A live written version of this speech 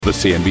The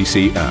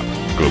CNBC app.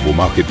 Global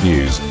market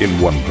news in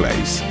one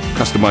place.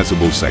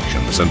 Customizable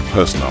sections and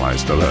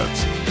personalized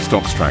alerts.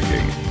 Stocks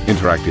tracking,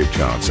 interactive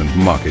charts and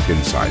market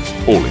insights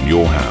all in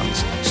your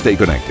hands. Stay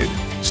connected.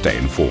 Stay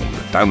informed.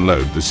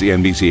 Download the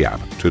CNBC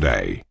app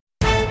today.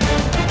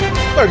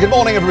 Very good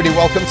morning, everybody.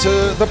 Welcome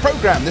to the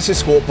program. This is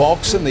Squawk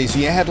and these are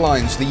your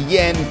headlines. The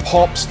yen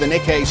pops, the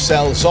Nikkei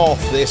sells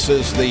off. This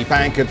as the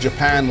Bank of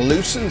Japan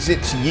loosens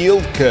its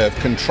yield curve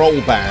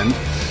control band.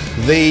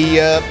 The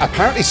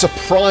apparently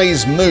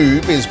surprise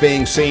move is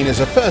being seen as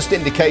a first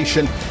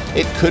indication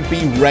it could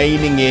be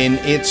reining in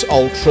its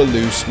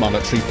ultra-loose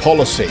monetary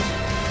policy.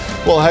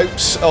 Well,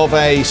 hopes of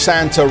a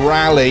Santa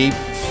rally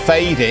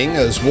fading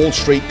as Wall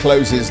Street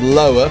closes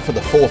lower for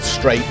the fourth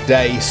straight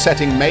day,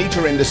 setting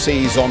major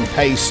indices on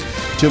pace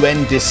to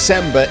end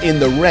December in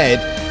the red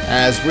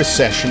as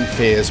recession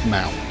fears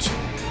mount.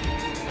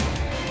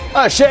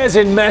 Shares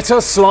in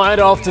Meta slide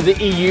after the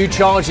EU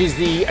charges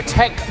the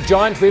tech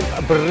giant with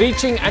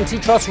breaching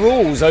antitrust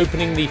rules,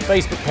 opening the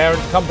Facebook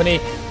parent company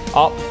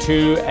up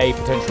to a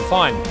potential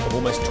fine of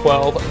almost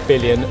 $12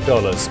 billion.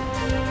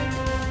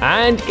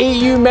 And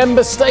EU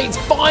member states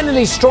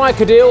finally strike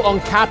a deal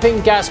on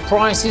capping gas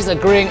prices,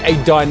 agreeing a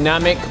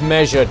dynamic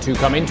measure to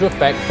come into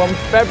effect from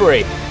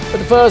February. But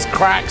the first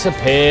cracks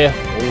appear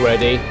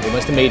already,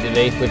 almost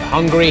immediately, with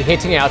Hungary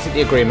hitting out at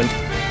the agreement.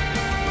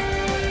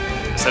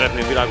 I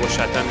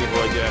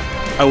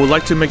would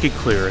like to make it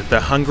clear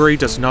that Hungary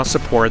does not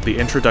support the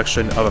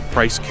introduction of a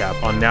price cap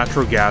on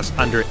natural gas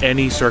under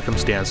any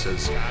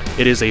circumstances.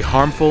 It is a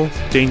harmful,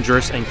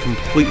 dangerous, and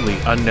completely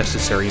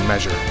unnecessary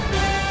measure.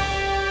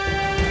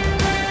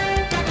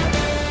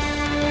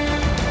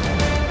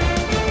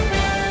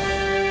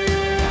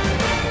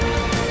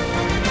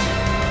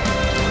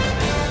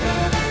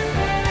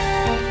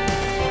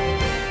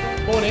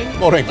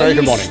 Morning, very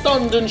good morning.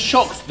 Stunned and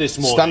shocked this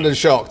morning. Stunned and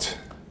shocked.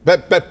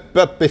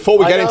 But before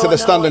we get into the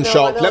stunned and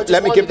shocked,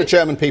 let me give the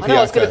Chairman PPI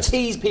I was going to first.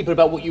 tease people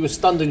about what you were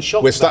stunned and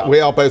shocked about. We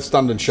are both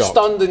stunned and shocked.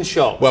 Stunned and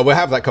shocked. Well, we'll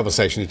have that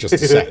conversation in just a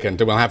second,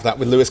 and we'll have that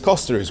with Lewis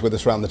Costa, who's with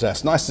us around the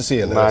desk. Nice to see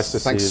you, Lewis. Nice to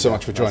see Thanks you, so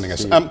much for joining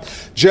us.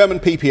 nice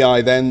German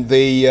PPI then,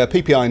 the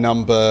PPI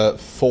number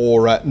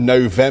for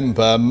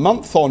November,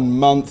 month on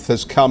month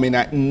has come in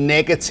at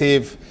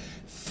negative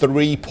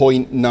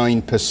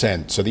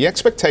 3.9%. So the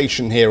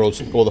expectation here, or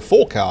the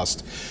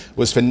forecast,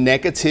 was for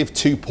negative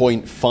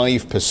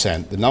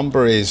 2.5%. The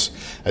number is,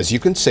 as you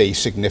can see,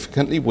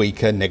 significantly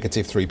weaker,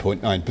 negative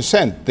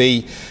 3.9%.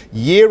 The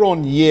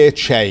year-on-year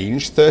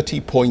change,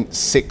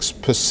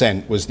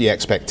 30.6%, was the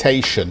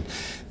expectation.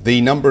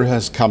 The number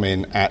has come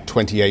in at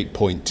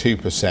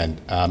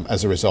 28.2%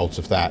 as a result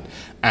of that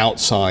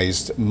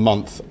outsized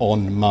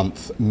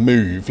month-on-month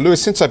move.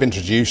 Lewis, since I've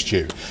introduced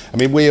you, I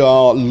mean, we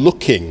are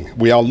looking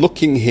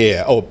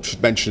here. Oh, I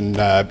should mention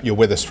you're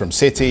with us from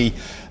Citi.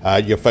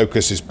 Your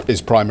focus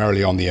is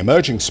primarily on the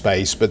emerging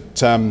space, but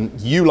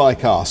you,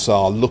 like us,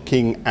 are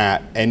looking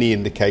at any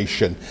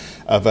indication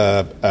of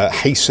a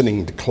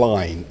hastening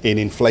decline in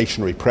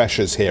inflationary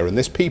pressures here. And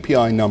this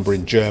PPI number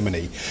in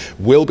Germany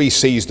will be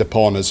seized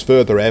upon as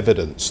further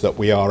evidence that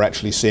we are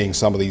actually seeing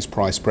some of these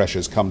price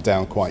pressures come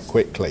down quite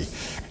quickly.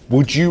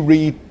 Would you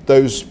read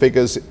those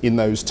figures in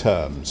those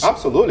terms?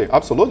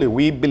 Absolutely.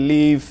 We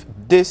believe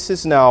this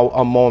is now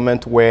a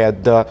moment where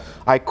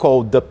I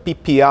call the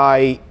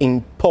PPI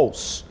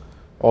impulse,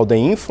 or the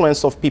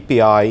influence of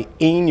PPI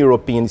in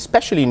European,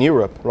 especially in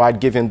Europe, right,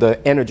 given the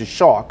energy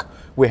shock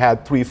we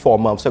had 3-4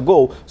 months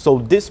ago. So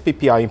this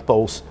PPI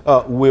impulse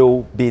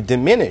will be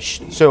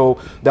diminished. So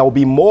there will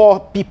be more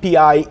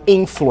PPI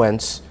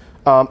influence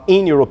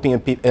in European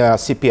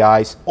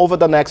CPIs over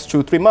the next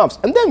 2-3 months.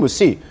 And then we'll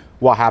see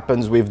what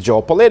happens with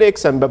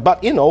geopolitics.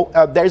 But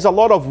there's a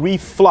lot of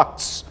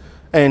reflux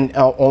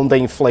on the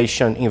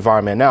inflation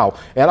environment now.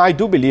 And I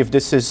do believe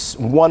this is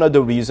one of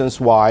the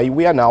reasons why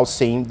we are now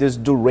seeing this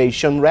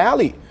duration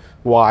rally,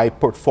 why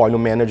portfolio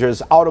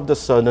managers out of the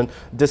sudden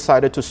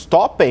decided to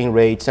stop paying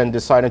rates and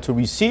decided to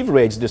receive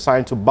rates,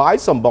 decided to buy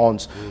some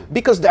bonds,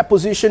 because their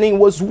positioning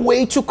was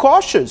way too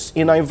cautious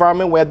in an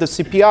environment where the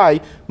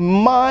CPI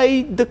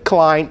might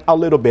decline a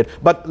little bit.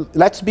 But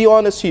let's be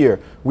honest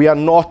here, we are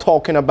not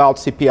talking about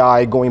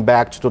CPI going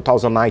back to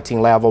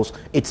 2019 levels.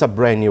 It's a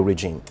brand new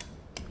regime.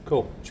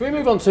 Cool. Should we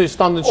move on to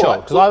stunned and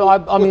shocked?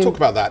 Because we'll talk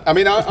about that. I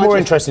mean, it's more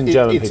interesting in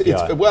German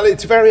PPI.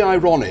 It's very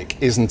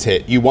ironic, isn't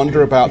it? You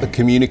wonder about the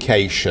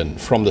communication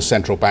from the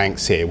central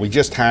banks here. We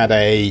just had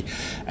a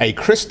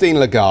Christine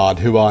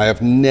Lagarde, who I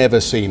have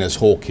never seen as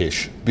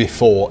hawkish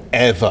before,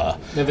 ever.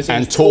 Never seen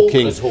and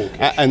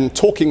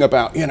talking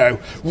about,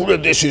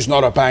 this is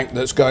not a bank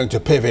that's going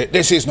to pivot.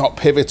 This is not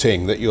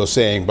pivoting that you're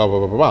seeing, blah, blah,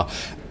 blah, blah, blah.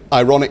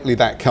 Ironically,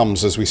 that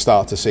comes as we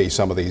start to see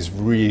some of these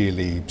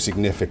really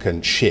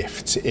significant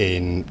shifts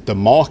in the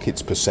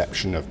market's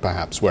perception of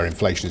perhaps where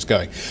inflation is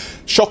going.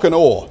 Shock and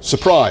awe,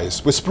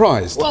 surprise. We're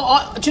surprised.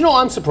 Well, do you know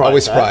what I'm surprised at? Are we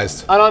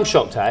surprised? And I'm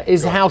shocked at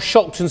is how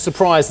shocked and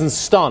surprised and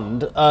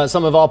stunned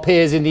some of our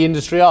peers in the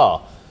industry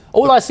are.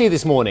 All I see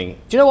this morning,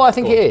 do you know what I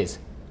think it is?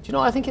 Do you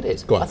know what I think it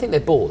is? I think they're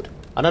bored.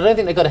 And I don't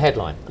think they've got a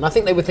headline. And I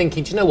think they were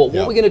thinking, do you know what?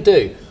 What are we going to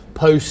do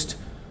post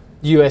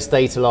US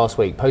data last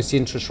week, post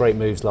interest rate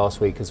moves last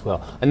week as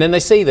well. And then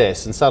they see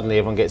this and suddenly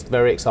everyone gets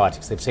very excited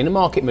because they've seen a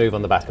market move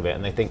on the back of it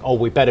and they think, oh,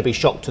 we better be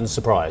shocked and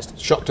surprised.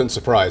 Shocked and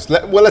surprised.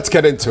 Well, let's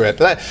get into it.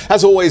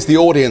 As always, the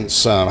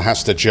audience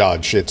has to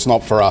judge. It's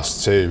not for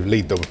us to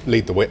lead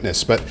the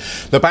witness. But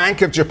the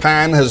Bank of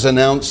Japan has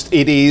announced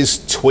it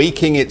is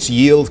tweaking its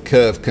yield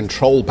curve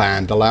control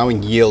band,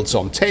 allowing yields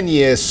on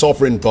 10-year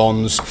sovereign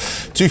bonds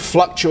to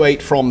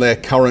fluctuate from their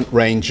current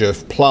range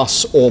of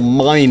plus or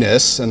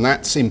minus, and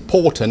that's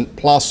important,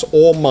 plus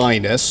or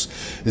minus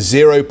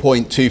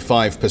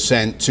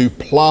 0.25% to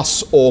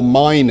plus or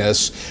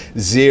minus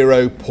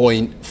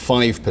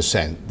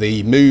 0.5%.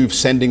 The move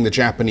sending the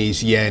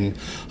Japanese yen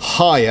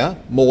higher,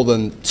 more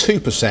than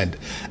 2%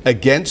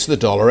 against the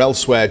dollar.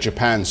 Elsewhere,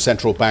 Japan's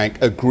central bank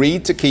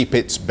agreed to keep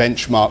its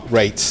benchmark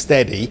rate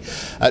steady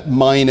at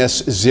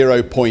minus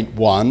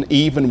 0.1,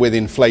 even with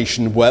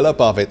inflation well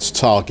above its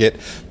target,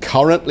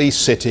 currently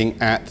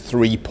sitting at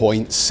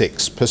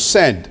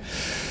 3.6%.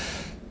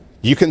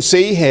 You can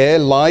see here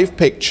live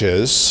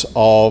pictures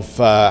of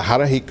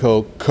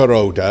Haruhiko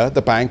Kuroda,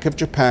 the Bank of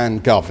Japan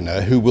governor,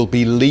 who will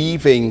be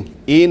leaving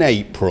in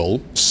April,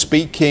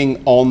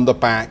 speaking on the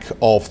back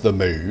of the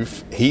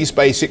move. He's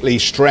basically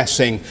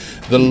stressing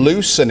the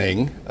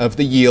loosening of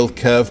the yield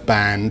curve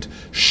band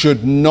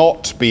should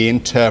not be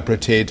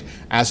interpreted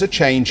as a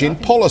change in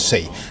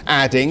policy,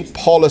 adding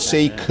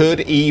policy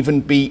could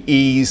even be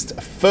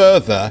eased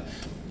further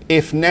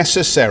if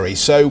necessary.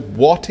 So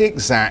what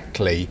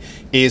exactly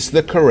is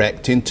the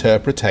correct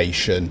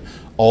interpretation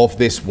of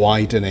this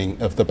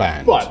widening of the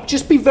band? Right,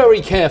 just be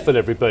very careful,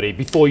 everybody,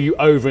 before you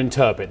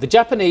overinterpret. The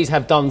Japanese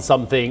have done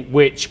something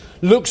which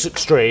looks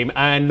extreme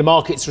and the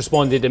markets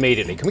responded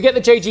immediately. Can we get the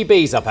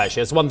JGBs up,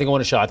 actually? That's one thing I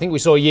want to show. I think we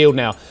saw a yield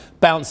now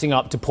bouncing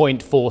up to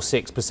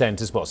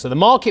 0.46% as well. So the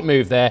market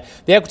moved there,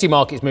 the equity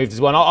markets moved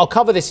as well. And I'll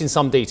cover this in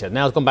some detail.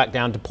 Now it's gone back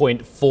down to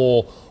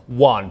 0.41,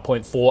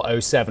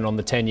 0.407 on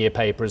the 10-year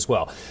paper as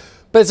well.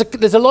 But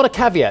there's a lot of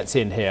caveats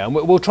in here, and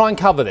we'll try and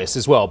cover this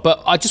as well.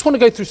 But I just want to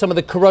go through some of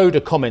the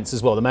Kuroda comments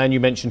as well, the man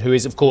you mentioned who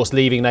is, of course,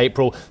 leaving in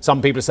April.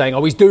 Some people are saying,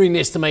 oh, he's doing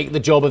this to make the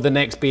job of the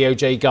next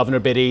BOJ governor a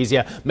bit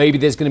easier. Maybe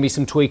there's going to be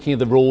some tweaking of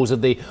the rules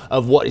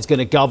of what is going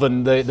to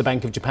govern the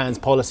Bank of Japan's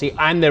policy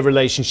and their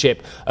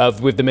relationship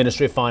with the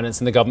Ministry of Finance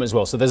and the government as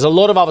well. So there's a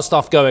lot of other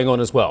stuff going on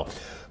as well.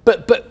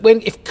 But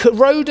if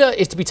Kuroda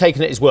is to be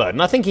taken at his word,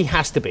 and I think he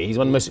has to be, he's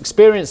one of the most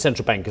experienced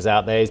central bankers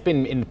out there. He's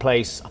been in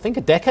place, I think,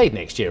 a decade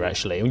next year,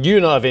 actually. And you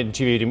and I have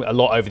interviewed him a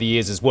lot over the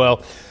years as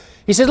well.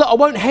 He says, look, I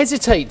won't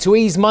hesitate to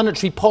ease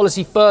monetary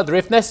policy further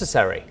if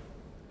necessary.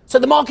 So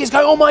the market's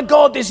going, oh my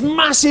God, this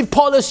massive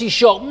policy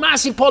shock,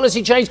 massive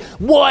policy change,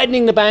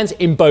 widening the bands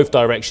in both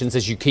directions,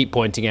 as you keep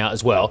pointing out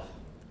as well.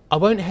 I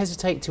won't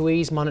hesitate to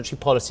ease monetary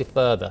policy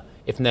further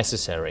if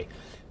necessary.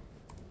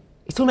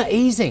 He's talking about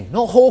easing,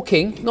 not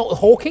hawking,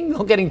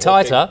 not getting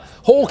tighter,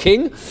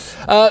 hawking.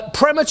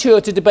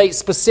 Premature to debate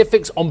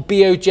specifics on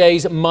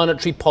BOJ's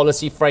monetary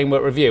policy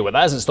framework review. Well,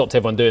 that hasn't stopped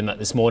everyone doing that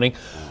this morning.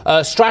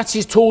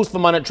 Strategies, tools for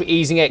monetary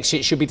easing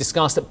exit should be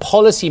discussed at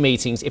policy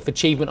meetings if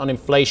achievement on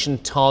inflation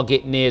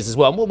target nears as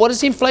well. What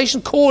is the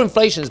inflation? Core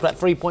inflation is about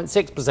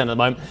 3.6% at the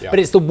moment, but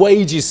it's the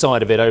wages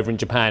side of it over in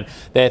Japan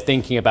they're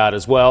thinking about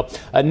as well.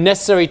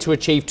 Necessary to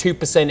achieve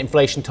 2%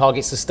 inflation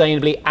target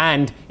sustainably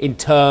and in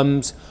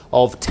terms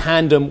of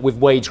tandem with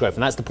wage growth.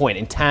 And that's the point,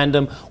 in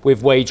tandem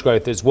with wage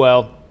growth as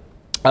well,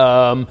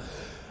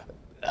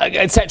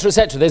 et cetera, et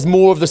cetera. There's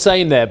more of the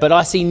same there, but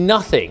I see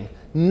nothing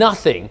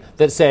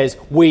that says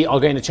we are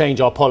going to change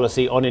our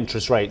policy on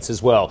interest rates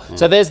as well.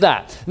 So there's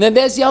that. And then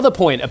there's the other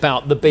point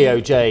about the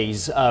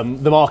BOJ's,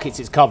 the markets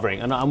it's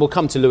covering, and we'll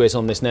come to Lewis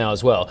on this now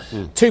as well.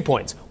 2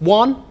 points.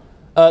 One,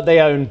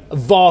 they own a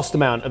vast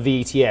amount of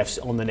the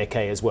ETFs on the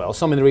Nikkei as well,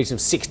 some in the region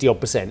of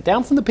 60-odd%,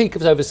 down from the peak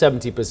of over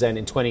 70%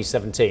 in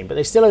 2017, but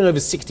they still own over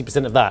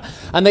 60% of that.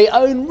 And they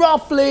own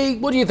roughly,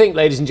 what do you think,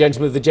 ladies and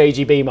gentlemen, of the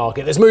JGB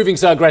market that's moving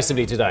so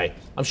aggressively today?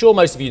 I'm sure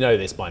most of you know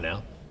this by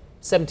now.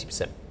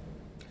 70%.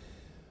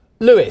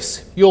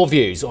 Lewis, your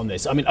views on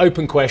this? I mean,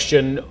 open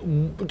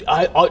question.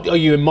 Are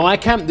you in my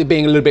camp, they're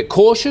being a little bit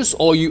cautious,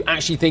 or are you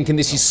actually thinking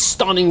this is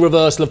stunning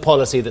reversal of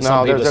policy that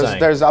some people are saying?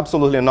 There's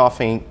absolutely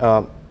nothing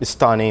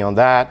stunning on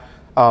that.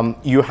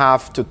 You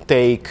have to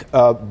take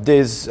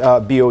this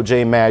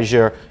BOJ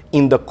measure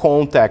in the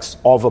context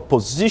of a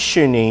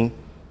positioning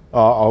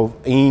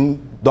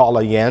in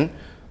dollar yen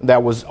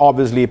that was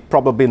obviously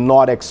probably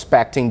not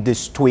expecting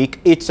this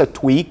tweak. It's a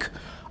tweak.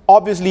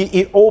 Obviously,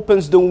 it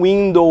opens the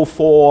window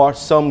for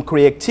some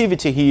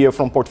creativity here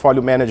from portfolio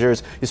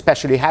managers,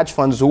 especially hedge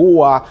funds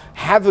who are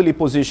heavily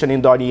positioned in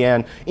dollar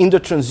yen in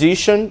the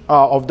transition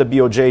of the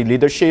BOJ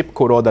leadership,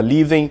 Kuroda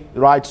leaving,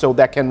 right? So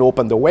that can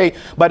open the way.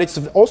 But it's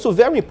also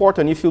very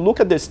important, if you look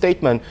at this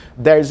statement,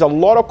 there's a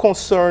lot of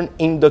concern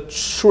in the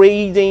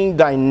trading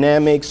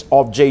dynamics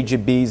of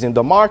JGBs in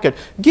the market,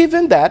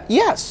 given that,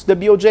 yes, the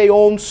BOJ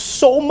owns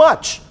so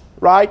much,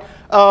 right?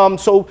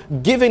 So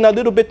giving a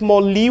little bit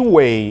more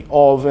leeway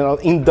of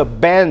in the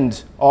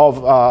band of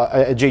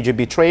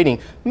JGB trading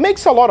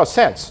makes a lot of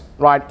sense,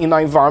 right? In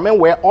an environment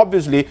where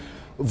obviously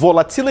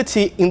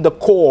volatility in the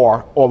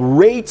core or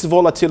rates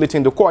volatility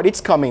in the core, it's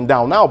coming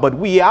down now, but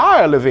we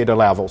are elevated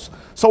levels.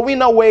 So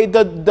in a way,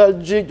 the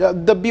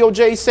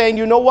BOJ is saying,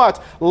 you know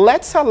what,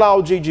 let's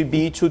allow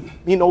JGB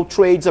to,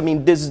 trades. I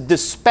mean, this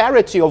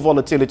disparity of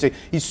volatility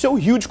is so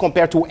huge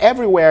compared to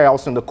everywhere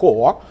else in the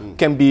core.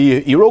 Can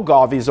be Euro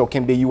govies or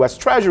can be US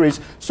Treasuries.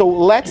 So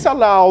let's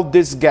allow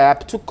this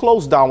gap to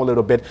close down a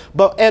little bit.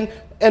 But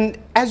and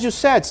as you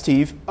said,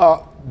 Steve,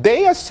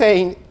 they are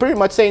pretty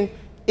much saying,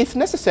 if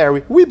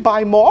necessary, we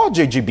buy more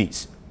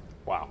JGBs.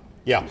 Wow.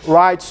 Yeah.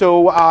 Right.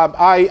 So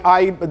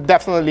I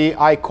definitely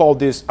call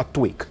this a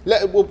tweak.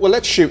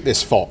 Let's shoot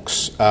this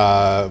fox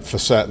for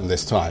certain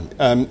this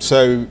time.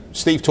 So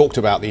Steve talked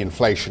about the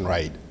inflation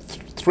rate,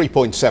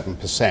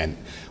 3.7%,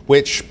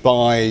 which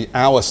by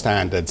our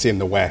standards in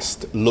the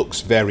West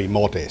looks very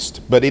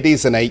modest. But it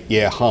is an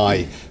 8-year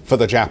high for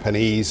the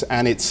Japanese,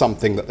 and it's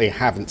something that they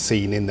haven't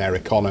seen in their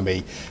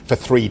economy for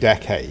 3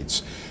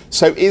 decades.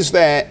 So is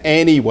there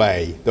any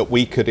way that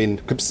we could,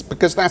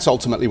 because that's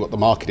ultimately what the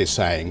market is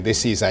saying,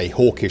 this is a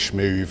hawkish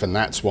move and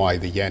that's why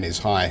the yen is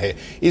higher here.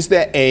 Is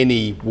there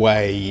any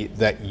way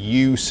that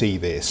you see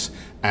this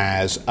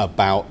as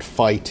about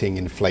fighting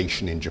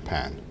inflation in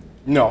Japan?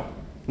 No.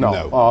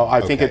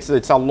 I think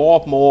it's a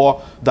lot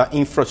more the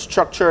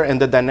infrastructure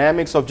and the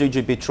dynamics of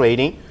JGB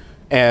trading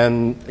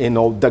and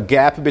the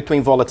gap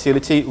between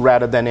volatility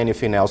rather than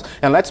anything else.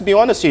 And let's be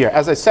honest here,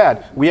 as I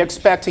said, we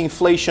expect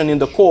inflation in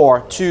the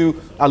core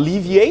to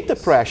alleviate the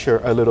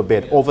pressure a little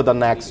bit over the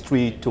next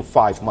 3 to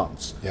 5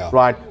 months,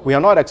 right? We are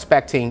not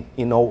expecting,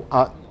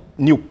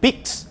 new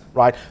peaks,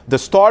 right? The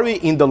story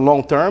in the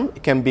long term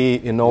can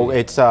be,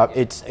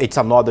 it's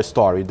another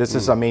story. This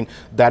is,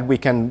 that we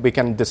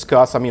can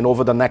discuss,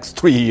 over the next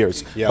 3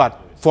 years. Yeah. But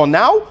for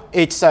now,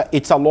 it's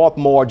a lot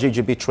more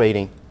JGB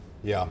trading.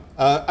 Yeah.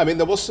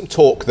 There was some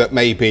talk that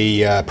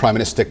maybe Prime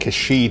Minister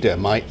Kishida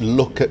might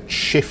look at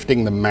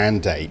shifting the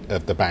mandate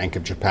of the Bank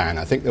of Japan.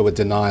 I think there were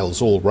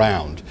denials all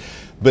round.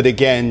 But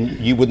again,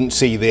 you wouldn't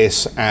see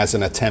this as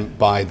an attempt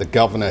by the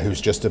governor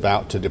who's just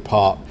about to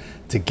depart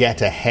to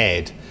get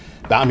ahead.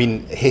 But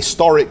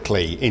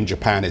historically in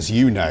Japan, as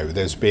you know,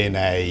 there's been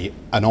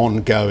an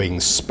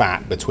ongoing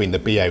spat between the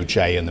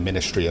BOJ and the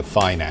Ministry of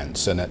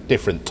Finance. And at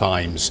different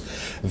times,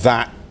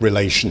 that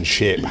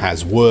relationship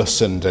has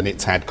worsened and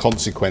it's had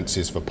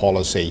consequences for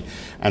policy,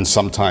 and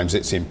sometimes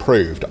it's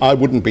improved. I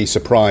wouldn't be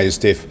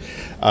surprised if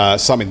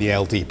some in the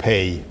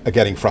LDP are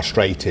getting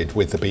frustrated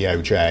with the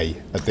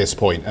BOJ at this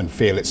point and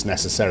feel it's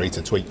necessary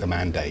to tweak the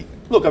mandate.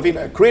 Look,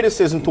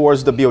 criticism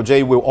towards the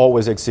BOJ will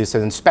always exist,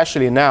 and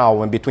especially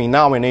now, and between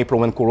now and April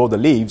when Kuroda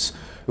leaves,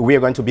 we are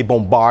going to be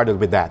bombarded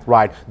with that,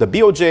 right? The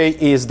BOJ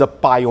is the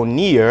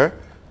pioneer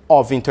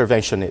of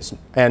interventionism,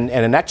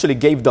 and actually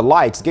gave the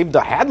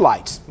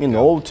headlights,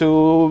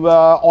 to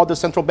other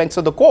central banks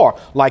of the core,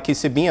 like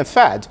ECB and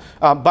Fed.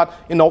 But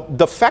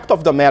the fact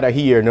of the matter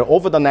here,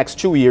 over the next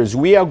 2 years,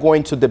 we are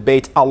going to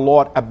debate a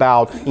lot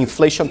about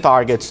inflation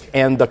targets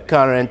and the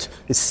current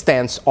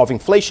stance of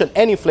inflation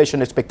and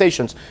inflation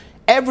expectations.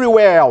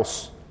 Everywhere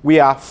else, we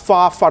are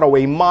far, far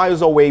away,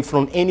 miles away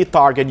from any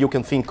target you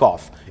can think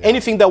of.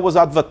 Anything that was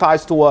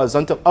advertised to us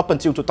up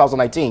until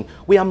 2019,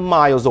 we are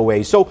miles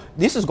away. So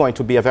this is going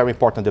to be a very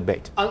important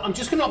debate. I'm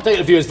just going to update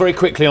the viewers very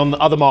quickly on the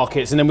other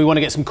markets, and then we want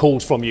to get some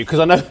calls from you, because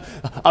I know,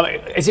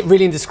 is it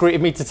really indiscreet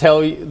of me to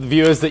tell the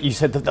viewers that you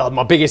said that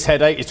my biggest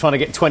headache is trying to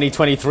get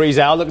 2023's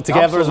outlook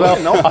together? Absolutely.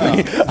 As well? No.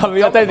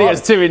 I don't think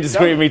it's too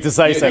indiscreet of me to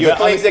say so.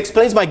 It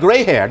explains my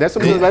grey hair. That's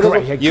what you and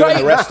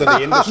the rest of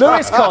the industry.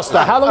 Luis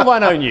Costa, how long have I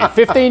known you?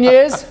 15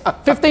 years?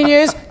 15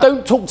 years?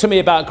 Don't talk to me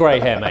about grey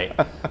hair, mate.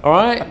 All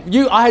right?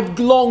 I had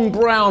long,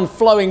 brown,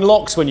 flowing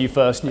locks when you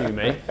first knew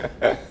me.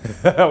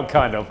 Oh,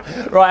 kind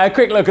of. Right, a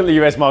quick look at the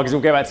US markets.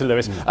 We'll get back to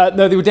Lewis.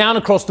 No, they were down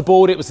across the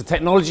board. It was the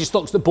technology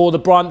stocks that bore the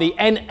brunt. The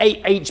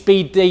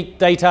N8HB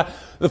data,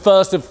 the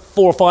first of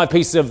 4 or 5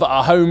 pieces of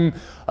home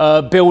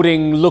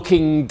building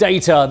looking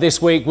data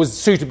this week, was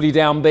suitably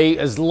downbeat,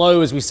 as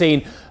low as we've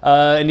seen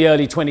in the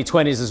early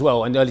 2020s as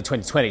well, in early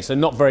 2020. So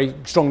not very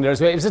strong there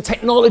as well. It was the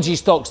technology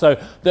stocks, though,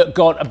 that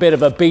got a bit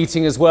of a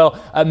beating as well.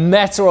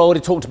 Meta, I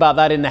already talked about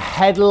that in the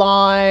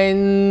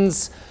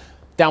headlines.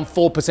 Down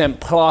 4%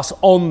 plus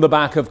on the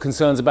back of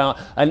concerns about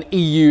an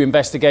EU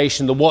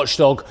investigation. The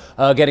watchdog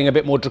getting a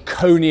bit more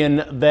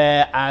draconian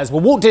there as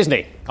well. Walt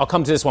Disney, I'll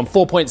come to this one,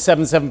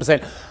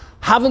 4.77%.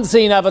 Haven't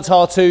seen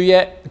Avatar 2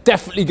 yet.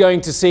 Definitely going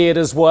to see it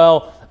as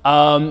well.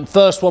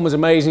 First one was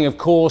amazing, of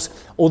course,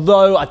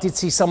 although I did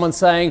see someone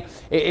saying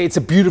it's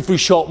a beautifully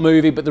shot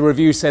movie, but the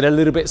review said a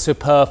little bit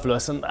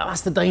superfluous, and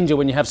that's the danger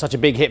when you have such a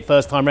big hit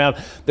first time round.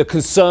 The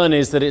concern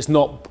is that it's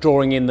not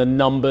drawing in the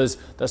numbers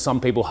that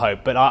some people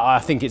hope, but I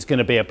think it's going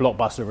to be a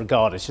blockbuster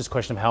regardless. It's just a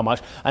question of how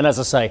much. And as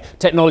I say,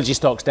 technology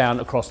stocks down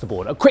across the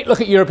board. A quick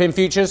look at European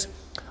futures.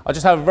 I'll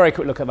just have a very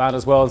quick look at that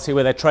as well and see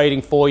where they're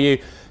trading for you.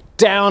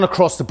 Down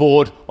across the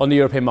board on the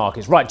European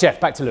markets. Right, Jeff,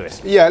 back to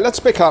Lewis. Yeah,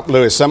 let's pick up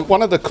Lewis.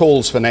 One of the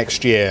calls for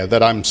next year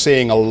that I'm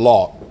seeing a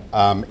lot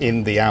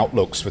in the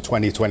outlooks for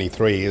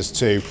 2023 is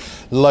to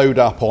load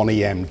up on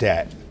EM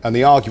debt. And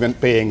the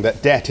argument being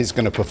that debt is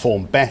going to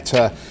perform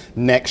better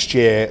next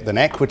year than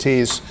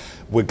equities.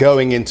 We're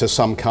going into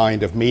some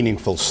kind of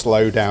meaningful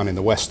slowdown in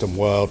the Western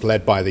world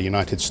led by the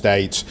United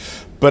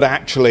States. But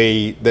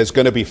actually, there's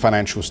going to be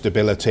financial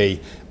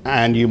stability,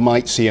 and you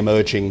might see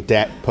emerging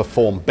debt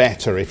perform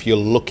better if you're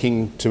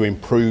looking to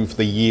improve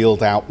the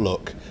yield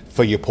outlook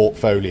for your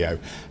portfolio.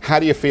 How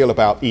do you feel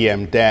about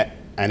EM debt?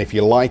 And if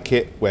you like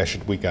it, where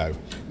should we go?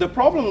 The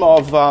problem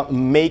of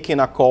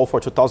making a call for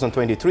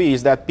 2023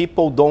 is that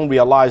people don't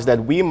realize that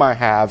we might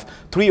have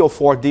 3 or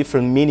 4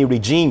 different mini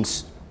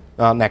regimes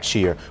next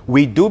year.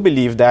 We do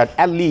believe that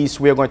at least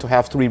we are going to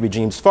have 3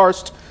 regimes.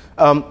 First,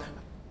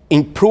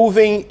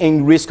 improving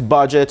in risk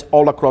budget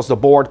all across the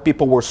board.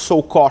 People were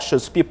so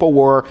cautious. People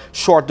were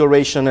short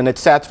duration and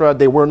etc.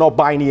 They were not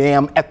buying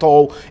EM at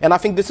all. And I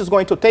think this is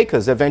going to take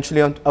us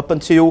eventually up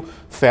until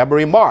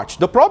February, March.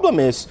 The problem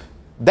is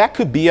that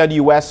could be a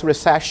U.S.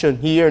 recession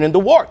here and in the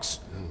works,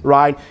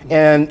 right?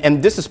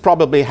 And this is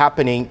probably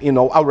happening,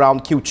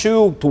 around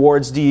Q2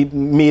 towards the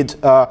mid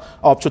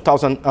of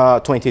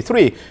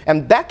 2023.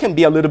 And that can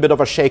be a little bit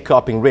of a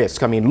shake-up in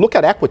risk. I mean, look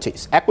at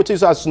equities.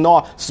 Equities are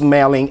not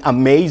smelling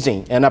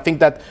amazing. And I think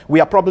that we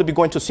are probably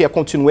going to see a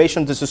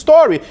continuation of this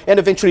story and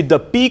eventually the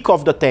peak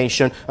of the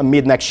tension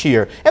mid next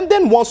year. And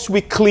then once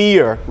we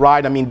clear,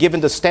 right, I mean, given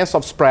the stance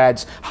of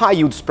spreads, high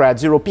yield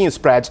spreads, European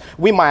spreads,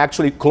 we might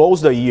actually close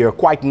the year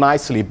quite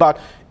nicely. But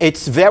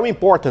it's very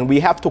important. We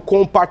have to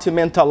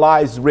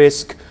compartmentalize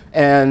risk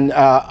and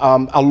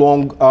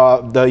along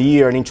the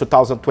year and in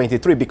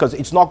 2023 because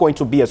it's not going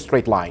to be a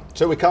straight line.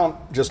 So we can't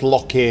just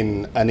lock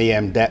in an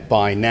EM debt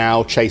buy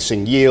now,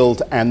 chasing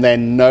yield, and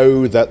then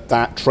know that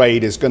that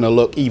trade is going to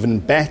look even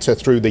better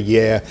through the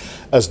year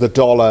as the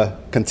dollar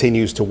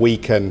continues to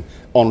weaken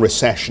on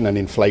recession and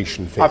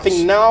inflation fears. I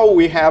think now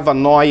we have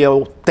an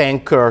oil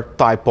tanker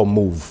type of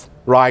move.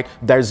 Right?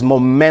 There's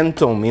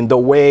momentum in the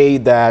way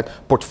that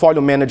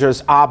portfolio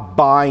managers are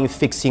buying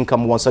fixed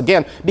income once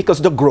again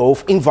because the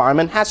growth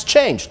environment has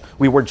changed.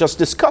 We were just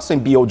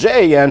discussing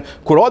BOJ and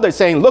Kuroda is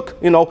saying, look,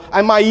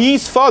 I might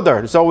ease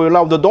further.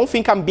 So don't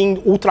think I'm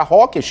being ultra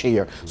hawkish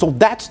here. So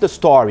that's the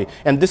story.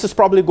 And this is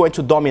probably going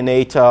to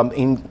dominate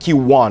in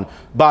Q1.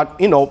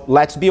 But,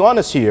 let's be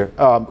honest here.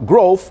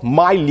 Growth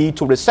might lead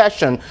to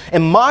recession.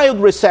 And mild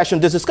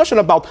recession, this discussion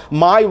about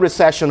mild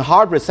recession,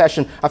 hard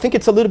recession, I think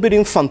it's a little bit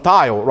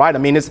infantile, right? I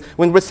mean,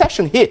 when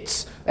recession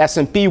hits,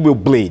 S&P will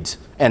bleed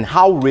and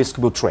how risk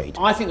will trade.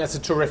 I think that's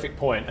a terrific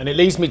point. And it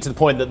leads me to the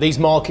point that these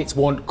markets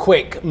want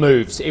quick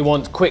moves. It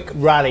wants quick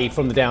rally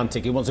from the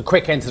downtick. It wants a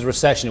quick end to the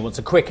recession. It wants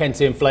a quick end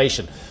to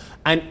inflation.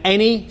 And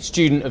any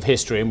student of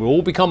history, and we'll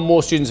all become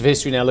more students of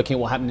history now looking at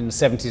what happened in the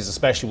 70s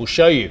especially, will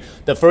show you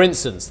that, for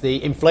instance,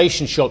 the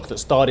inflation shock that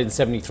started in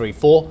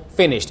 73-4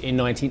 finished in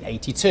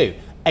 1982.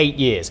 8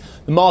 years.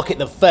 The market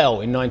that fell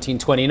in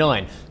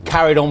 1929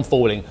 carried on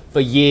falling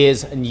for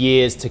years and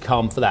years to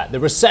come for that. The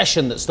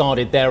recession that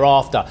started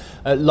thereafter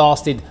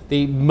lasted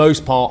the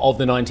most part of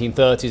the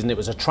 1930s, and it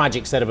was a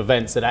tragic set of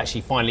events that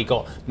actually finally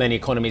got many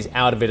economies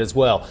out of it as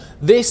well.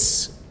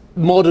 This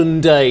modern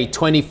day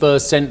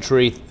 21st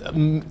century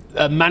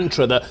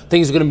mantra that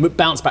things are going to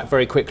bounce back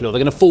very quickly or they're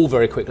going to fall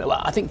very quickly. Well,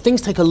 I think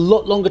things take a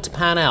lot longer to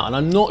pan out, and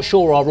I'm not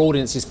sure our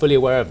audience is fully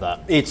aware of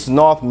that. It's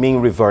not mean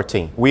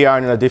reverting. We are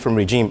in a different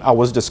regime. I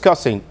was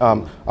discussing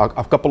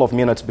a couple of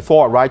minutes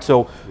before, right?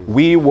 So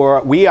we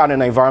are in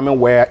an environment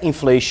where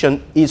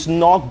inflation is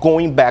not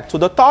going back to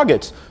the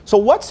targets. So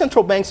what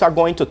central banks are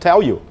going to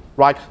tell you?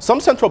 Right? Some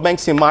central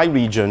banks in my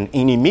region,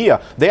 in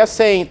EMEA, they are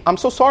saying, I'm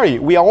so sorry,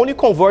 we are only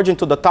converging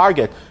to the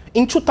target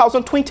in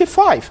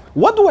 2025.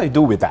 What do I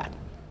do with that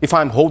if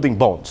I'm holding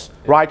bonds,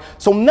 right?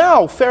 So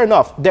now, fair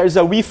enough, there's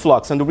a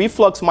reflux, and the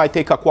reflux might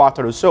take a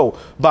quarter or so,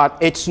 but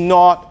it's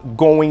not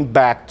going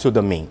back to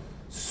the mean.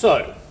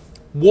 So,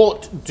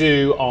 what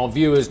do our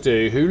viewers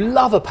do who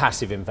love a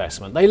passive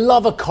investment? They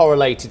love a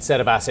correlated set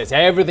of assets,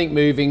 everything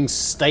moving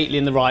stately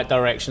in the right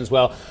direction as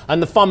well.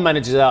 And the fund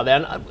managers out there,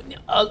 and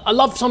I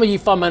love some of you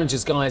fund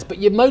managers, guys, but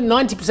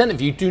 90% of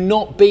you do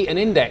not beat an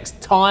index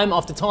time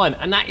after time.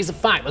 And that is a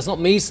fact. That's not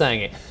me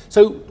saying it.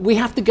 So we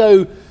have to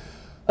go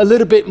a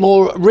little bit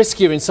more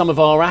riskier in some of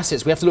our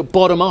assets. We have to look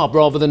bottom up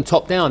rather than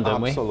top down,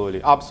 don't we?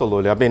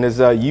 Absolutely. I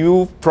mean,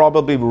 you've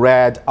probably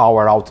read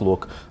our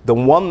outlook. The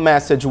one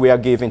message we are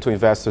giving to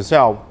investors,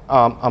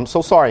 I'm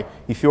so sorry,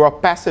 if you are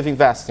passive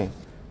investing,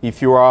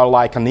 if you are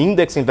like an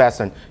index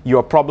investor, you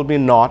are probably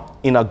not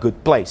in a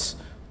good place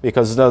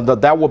because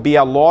there will be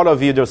a lot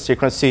of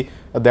idiosyncrasy.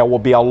 There will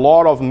be a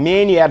lot of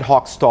many ad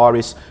hoc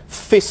stories,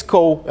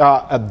 fiscal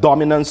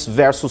dominance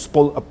versus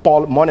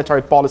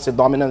monetary policy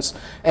dominance,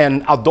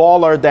 and a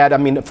dollar that,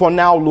 for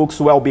now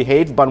looks well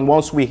behaved, but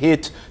once we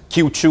hit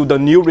Q2, the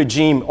new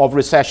regime of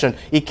recession,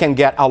 it can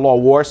get a lot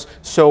worse.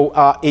 So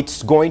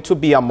it's going to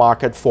be a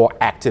market for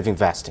active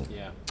investing.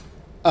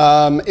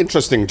 Yeah.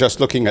 Interesting, just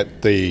looking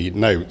at the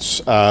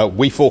notes,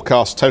 we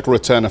forecast total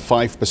return of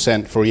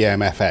 5% for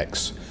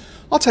EMFX.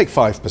 I'll take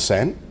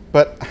 5%,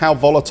 but how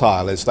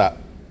volatile is that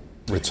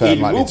return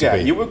likely to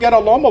be? You will get a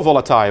lot more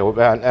volatile,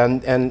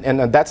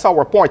 and that's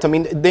our point. I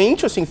mean, the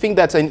interesting thing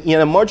that in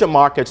emerging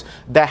markets,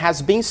 there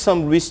has been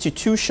some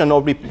restitution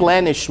or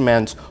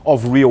replenishment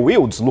of real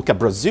yields. Look at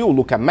Brazil,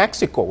 look at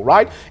Mexico,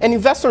 right? And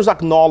investors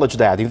acknowledge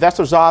that.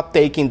 Investors are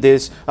taking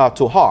this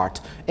to heart.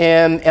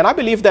 And I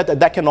believe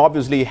that can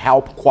obviously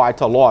help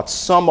quite a lot,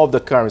 some of the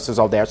currencies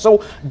out there.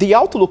 So the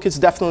outlook is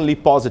definitely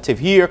positive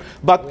here,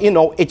 but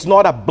it's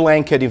not a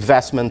blanket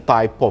investment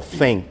type of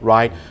thing,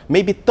 right?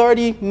 Maybe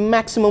 30,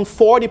 maximum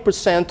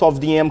 40% of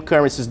the EM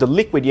currencies, the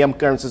liquid EM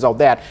currencies out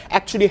there,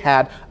 actually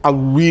had a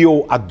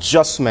real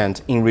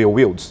adjustment in real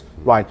yields,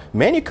 right?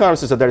 Many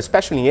currencies out there,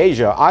 especially in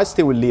Asia, are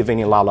still living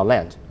in la-la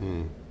land.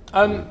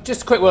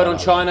 Just a quick word on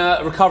China.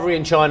 Recovery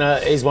in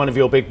China is one of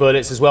your big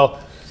bullets as well.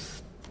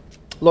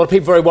 A lot of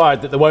people are very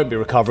worried that there won't be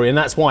recovery, and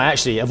that's why,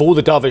 actually, of all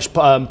the dovish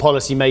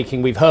policy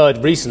making we've heard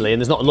recently, and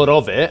there's not a lot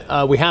of it,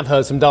 we have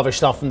heard some dovish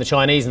stuff from the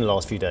Chinese in the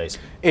last few days.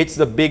 It's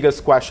the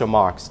biggest question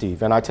mark,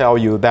 Steve, and I tell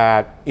you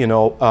that,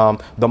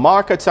 the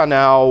markets are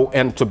now,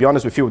 and to be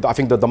honest with you, I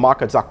think that the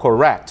markets are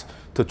correct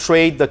to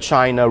trade the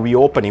China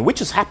reopening,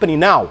 which is happening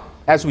now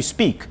as we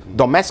speak.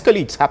 Domestically,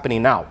 it's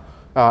happening now.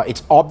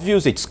 It's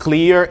obvious, it's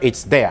clear,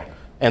 it's there.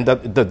 And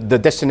the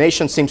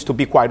destination seems to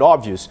be quite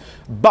obvious.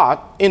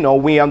 But,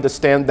 we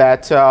understand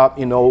that,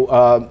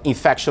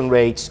 infection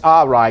rates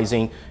are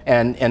rising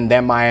and they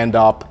might end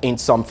up in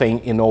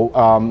something,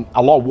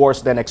 a lot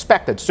worse than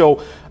expected.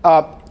 So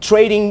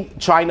trading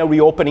China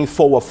reopening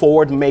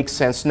forward makes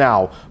sense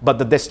now. But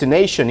the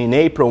destination in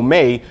April,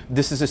 May,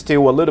 this is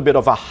still a little bit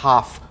of a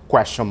half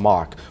question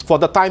mark. For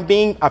the time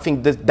being, I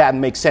think that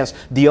makes sense.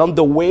 The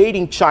underweight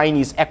in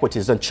Chinese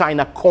equities and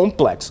China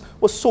complex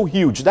was so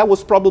huge. That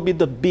was probably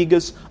the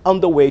biggest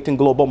underweight in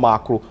global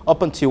macro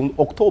up until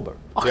October.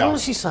 I can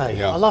honestly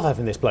say, I love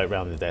having this bloke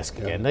round the desk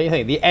again. Don't you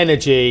think? The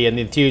energy and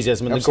the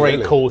enthusiasm and the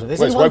great call.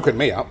 It's woken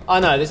me up. I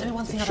know. There's only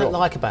one thing I don't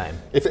like about him.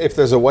 If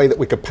there's a way that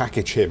we could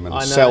package him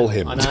and sell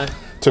him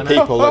to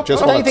people that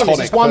just want a tonic.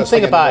 There's one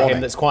thing about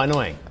him that's quite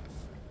annoying.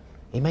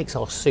 He makes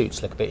our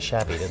suits look a bit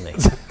shabby, doesn't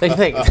he? Don't you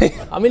think?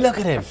 I mean, look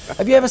at him.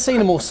 Have you ever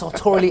seen a more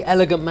sartorially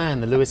elegant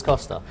man than Luis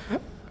Costa?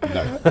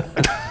 No.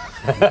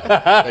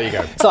 There you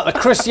go. It's like the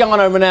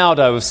Cristiano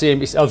Ronaldo of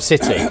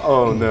City.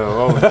 Oh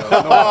no!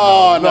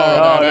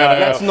 No.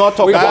 Let's not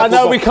talk about I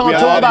know we can't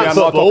talk about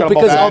football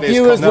because our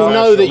viewers will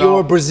know that you're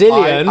a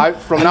Brazilian.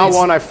 From now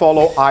on, I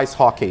follow ice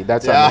hockey.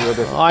 That's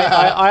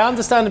I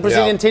understand the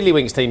Brazilian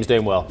Tiddlywinks team's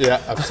doing well. Yeah,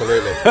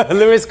 absolutely.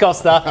 Luis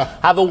Costa,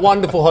 have a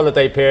wonderful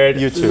holiday period.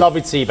 You too.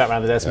 Lovely to see you back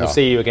around the desk. We'll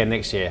see you again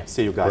next year.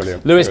 See you guys.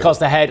 Brilliant. Luis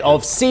Costa, head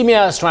of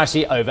Senior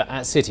Strategy over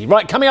at Citi.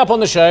 Right, coming up on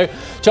the show,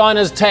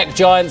 China's tech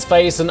giants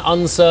face an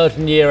uncertain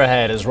year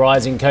ahead as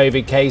rising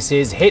COVID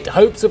cases hit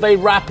hopes of a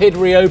rapid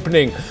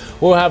reopening.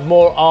 We'll have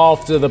more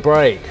after the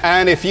break.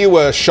 And if you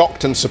were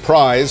shocked and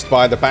surprised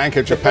by the Bank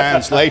of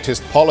Japan's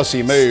latest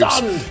policy moves,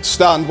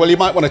 stunned, well, you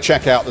might want to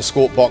check out the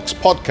Squawk Box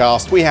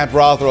podcast. We had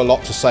rather a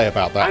lot to say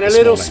about that. And a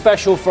little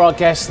special for our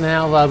guests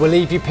now. We'll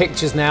leave you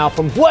pictures now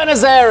from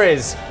Buenos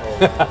Aires,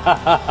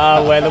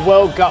 where the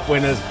World Cup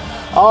winners,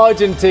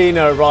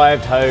 Argentina,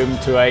 arrived home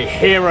to a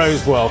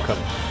hero's welcome.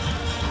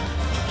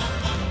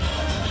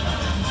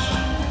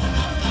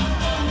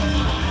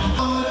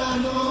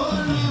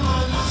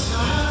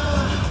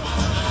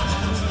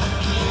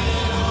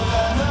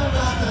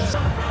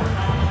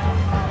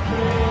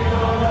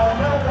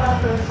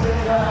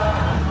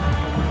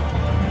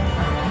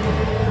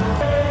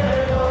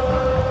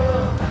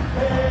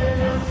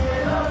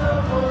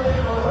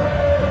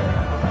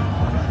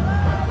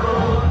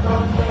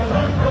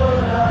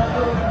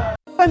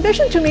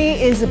 Ambition to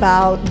me is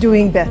about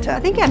doing better. I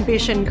think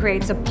ambition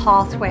creates a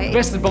pathway. The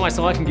best advice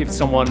I can give to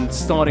someone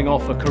starting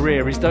off a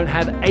career is don't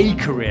have a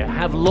career,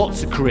 have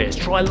lots of careers.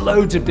 Try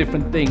loads of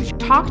different things.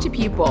 Talk to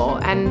people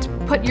and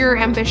put your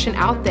ambition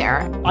out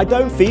there. I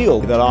don't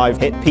feel that I've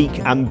hit peak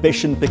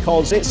ambition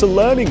because it's a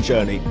learning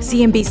journey.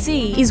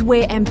 CNBC is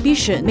where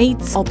ambition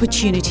meets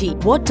opportunity.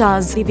 What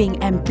does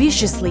living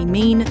ambitiously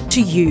mean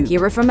to you?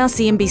 Hear it from our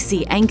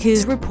CNBC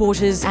anchors,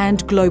 reporters,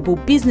 and global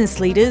business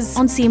leaders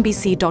on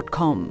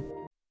CNBC.com.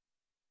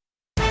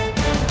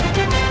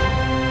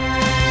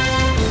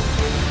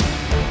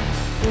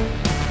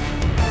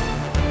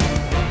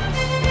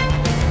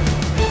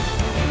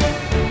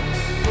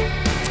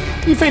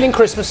 You feeling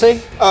Christmassy?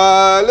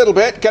 A little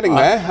bit, getting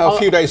there. A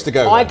few days to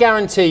go. I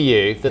guarantee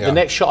you that the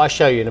next shot I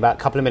show you in about a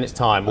couple of minutes'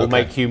 time will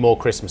make you more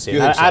Christmassy.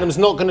 So? Adam's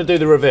not going to do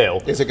the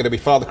reveal. Is it going to be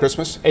Father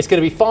Christmas? It's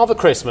going to be Father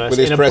Christmas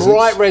in a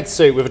bright red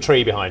suit with a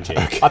tree behind you.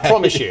 Okay. I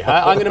promise you.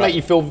 I'm going to make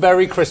you feel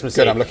very Christmassy.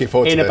 Good, I'm looking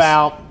forward to this. In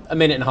about a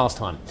minute and a half's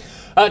time.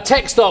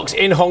 Tech stocks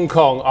in Hong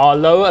Kong are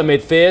lower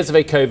amid fears of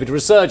a COVID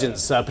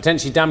resurgence,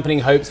 potentially dampening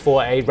hopes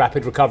for a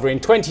rapid recovery in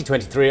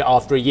 2023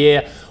 after a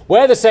year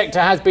where the sector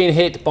has been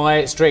hit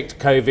by strict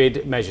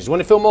COVID measures.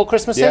 Want to feel more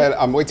Christmassy? Yeah,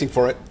 I'm waiting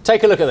for it.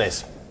 Take a look at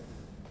this.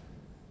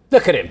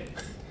 Look at him.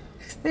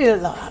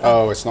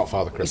 Oh, it's not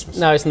Father Christmas.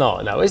 No, it's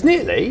not. No, it's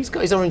nearly. He's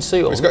got his orange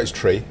suit on. He's got his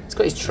tree. He's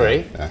got his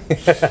tree.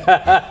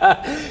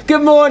 Yeah.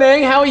 Good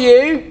morning. How are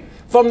you?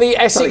 From the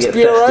Essex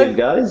Bureau.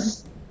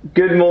 Guys.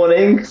 Good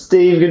morning,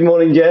 Steve. Good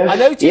morning, Jeff. I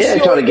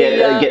noticed trying to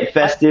get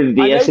festive.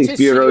 The Essex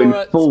Bureau in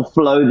full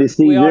flow this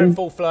season. We are in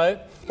full flow.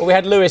 Well, we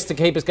had Lewis to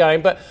keep us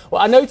going, but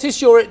I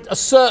noticed you're at a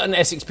certain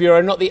Essex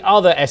Bureau, not the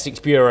other Essex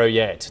Bureau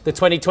yet, the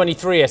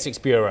 2023 Essex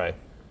Bureau.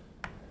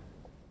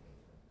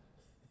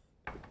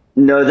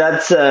 No,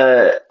 that's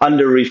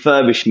under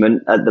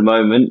refurbishment at the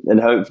moment, and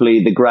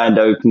hopefully the grand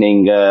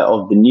opening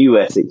of the new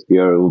Essex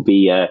Bureau will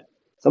be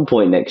some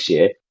point next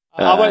year.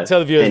 I won't tell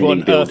the viewers what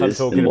on earth I'm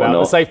talking about,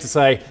 but safe to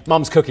say,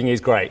 Mum's cooking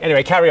is great.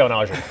 Anyway, carry on,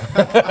 Arjun.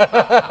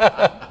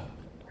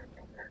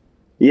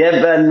 Yeah,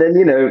 and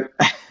then,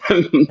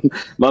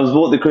 Mum's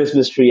brought the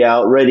Christmas tree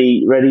out,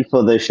 ready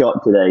for the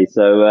shot today.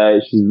 So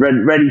she's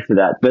ready for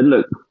that. But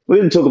look, we're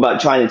going to talk about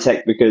China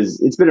tech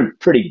because it's been a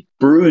pretty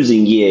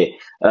bruising year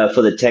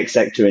for the tech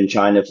sector in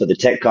China, for the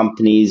tech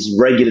companies.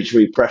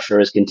 Regulatory pressure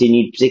has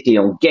continued,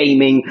 particularly on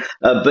gaming,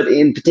 but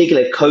in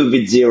particular,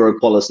 COVID zero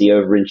policy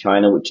over in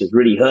China, which has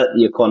really hurt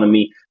the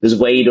economy, has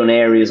weighed on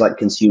areas like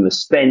consumer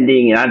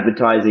spending and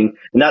advertising,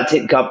 and that's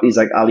hit companies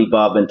like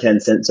Alibaba and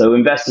Tencent. So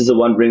investors are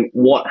wondering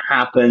what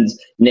happens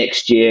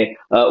next year,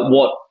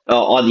 what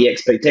are the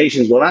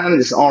expectations? Well,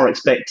 analysts are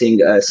expecting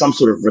some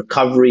sort of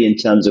recovery in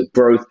terms of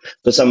growth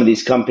for some of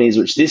these companies,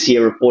 which this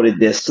year reported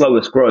their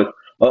slowest growth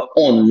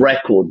on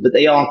record, but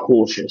they are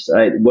cautious.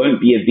 It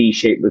won't be a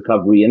V-shaped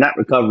recovery, and that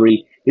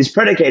recovery is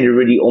predicated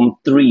really on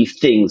three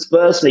things.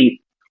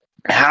 Firstly,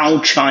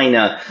 how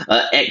China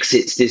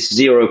exits this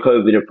zero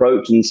COVID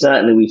approach. And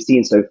certainly we've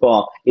seen so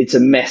far, it's a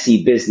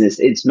messy business.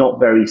 It's not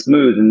very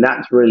smooth. And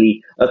that's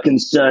really a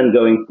concern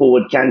going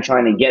forward. Can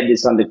China get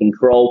this under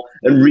control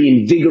and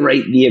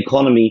reinvigorate the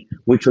economy,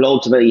 which will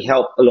ultimately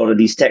help a lot of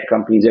these tech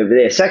companies over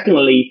there?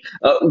 Secondly,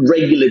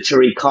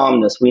 regulatory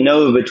calmness. We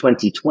know over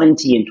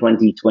 2020 and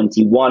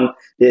 2021,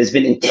 there's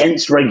been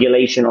intense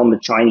regulation on the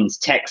Chinese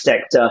tech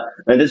sector,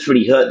 and that's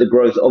really hurt the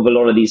growth of a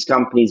lot of these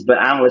companies. But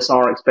analysts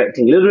are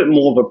expecting a little bit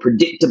more of a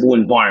predictable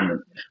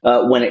environment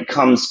when it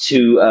comes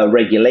to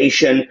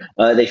regulation.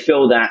 They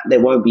feel that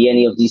there won't be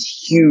any of these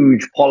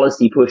huge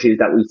policy pushes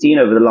that we've seen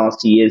over the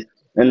last 2 years,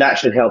 and that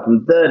should help.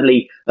 And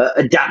thirdly,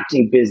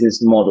 adapting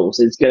business models.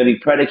 It's going to be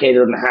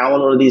predicated on how a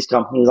lot of these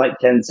companies like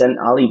Tencent,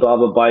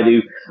 Alibaba,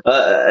 Baidu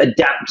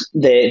adapt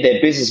their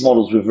business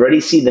models. We've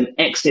already seen them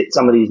exit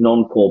some of these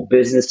non-core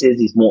businesses,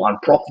 these more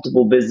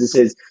unprofitable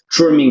businesses,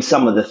 trimming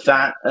some of the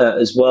fat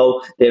as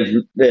well.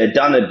 They've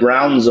done a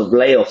rounds of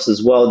layoffs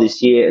as well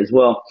this year as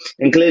well.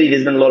 And clearly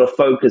there's been a lot of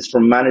focus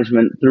from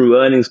management through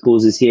earnings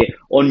calls this year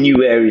on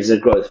new areas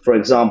of growth. For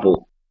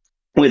example,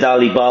 with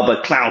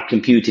Alibaba, cloud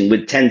computing,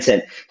 with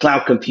Tencent,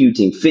 cloud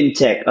computing,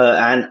 fintech,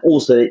 and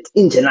also its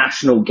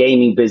international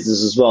gaming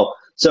business as well.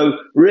 So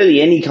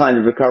really any kind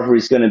of recovery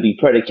is going to be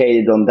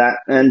predicated on that.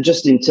 And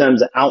just in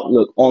terms of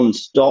outlook on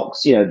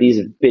stocks, these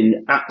have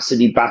been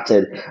absolutely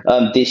battered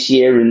this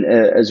year and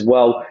as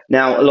well.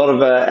 Now, a lot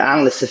of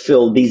analysts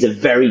feel these are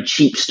very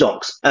cheap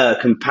stocks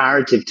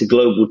comparative to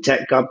global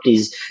tech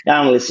companies.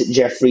 Analysts at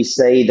Jefferies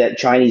say that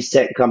Chinese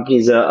tech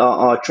companies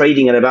are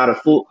trading at about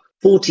a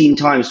 14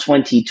 times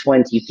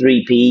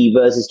 2023 PE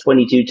versus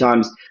 22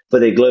 times for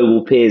their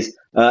global peers.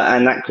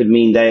 And that could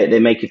mean they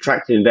make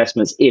attractive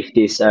investments if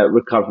this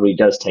recovery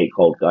does take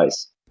hold,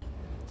 guys.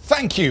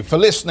 Thank you for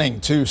listening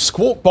to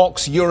Squawk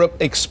Box Europe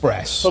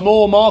Express. For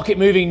more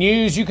market-moving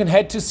news, you can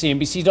head to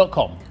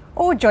cnbc.com.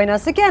 Or join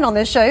us again on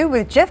the show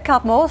with Jeff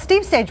Cutmore,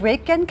 Steve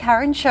Sedgwick and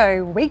Karen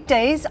Cho,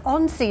 weekdays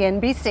on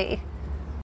CNBC.